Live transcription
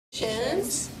I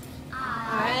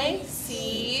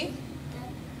see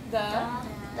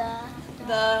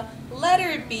the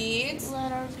letter beads,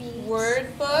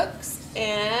 word books,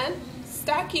 and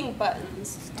stacking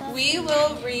buttons. We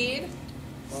will read,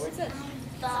 what was it?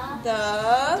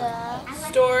 The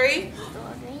story,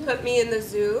 Put Me in the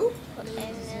Zoo,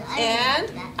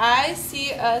 and I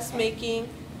see us making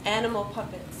animal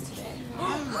puppets today.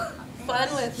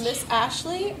 Fun with Miss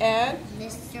Ashley and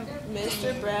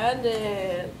Mr.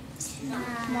 Brandon.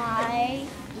 Y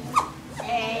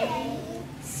A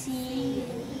C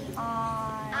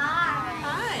I.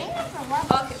 Hi.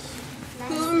 Okay.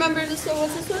 Who remembers this one?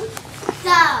 What's this one?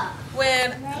 The.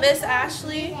 When Miss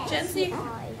Ashley, Jency,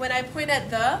 when I point at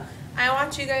the, I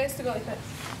want you guys to go like this.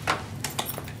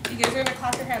 You guys are gonna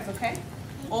clap your hands, okay?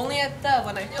 Only at the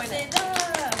when I point at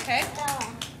the, okay?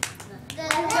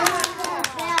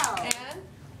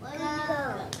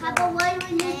 Papa, why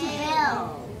do we use the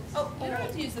bell? Oh, you don't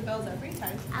have to use the bells every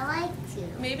time. I like to.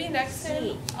 Maybe next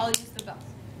time I'll use the bells.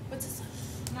 What's this one?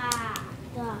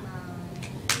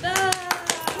 The.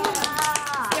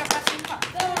 Yeah, pressing pop.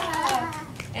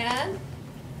 The. And?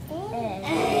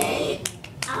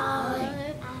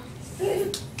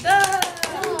 The.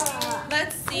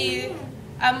 Let's see.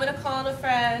 I'm going to call on a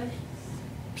friend.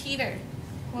 Peter.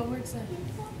 What word's that?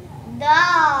 The.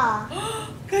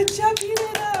 Good job,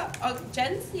 Peter. Oh,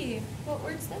 Jency. What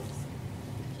word's this?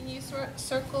 Can you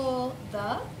circle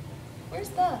the? Where's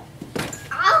the?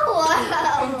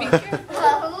 Ow! Be careful.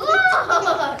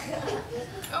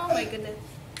 Oh my goodness.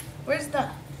 Where's the?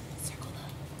 Circle the.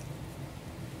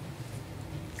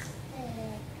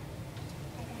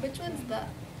 Which one's the?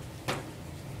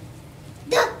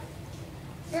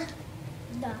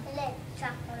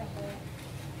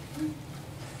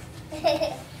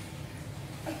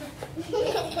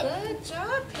 Good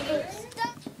job, Peter.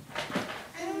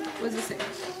 What does it say?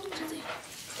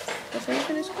 Before you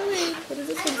finish coloring, what does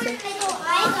this one say?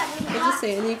 What does it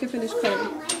say? And then you can finish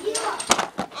coloring.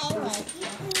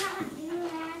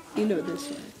 You know this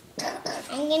one.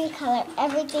 I'm going to color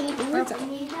everything What's purple.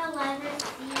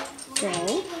 Go.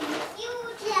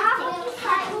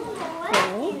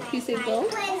 Go. You say go.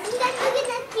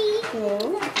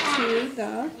 Go to the.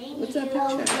 What's that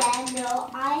picture?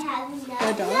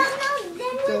 The dog.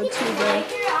 Go to the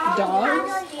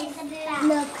dogs.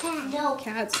 No,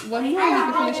 Cats. One more and you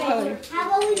can finish coloring. I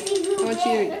want you to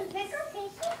read it.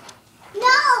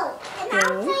 No! Go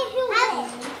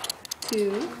to.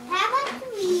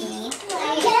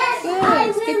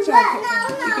 Yes. Good job.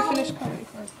 You can finish coloring.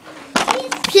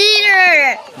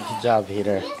 Peter! Good job,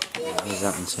 Peter. What does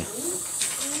that one say?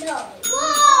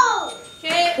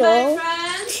 Okay, Go my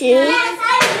friends. to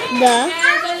the.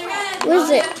 What is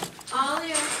it? What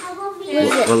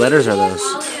is it? What letters are those?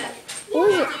 What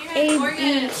is it? A,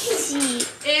 B, C.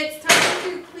 It's time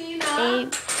to clean up A, and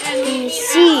B, make C.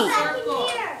 a circle.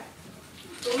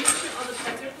 Go make sure all the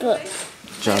pens are But perfect.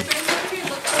 Good job.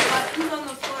 Look for buttons on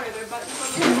the floor. There are buttons on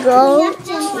the floor. go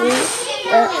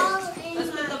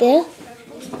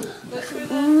to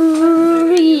the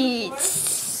reeds.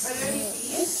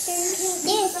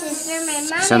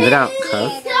 Sound it out,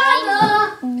 Cove.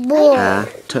 Boy.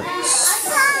 Toots.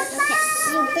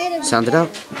 Sound it out.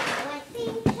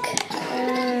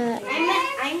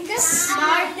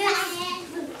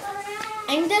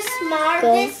 I'm the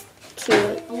smartest. Go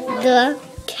to the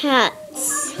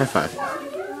cats. High five.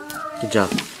 Good job.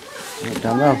 Right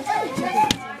down low.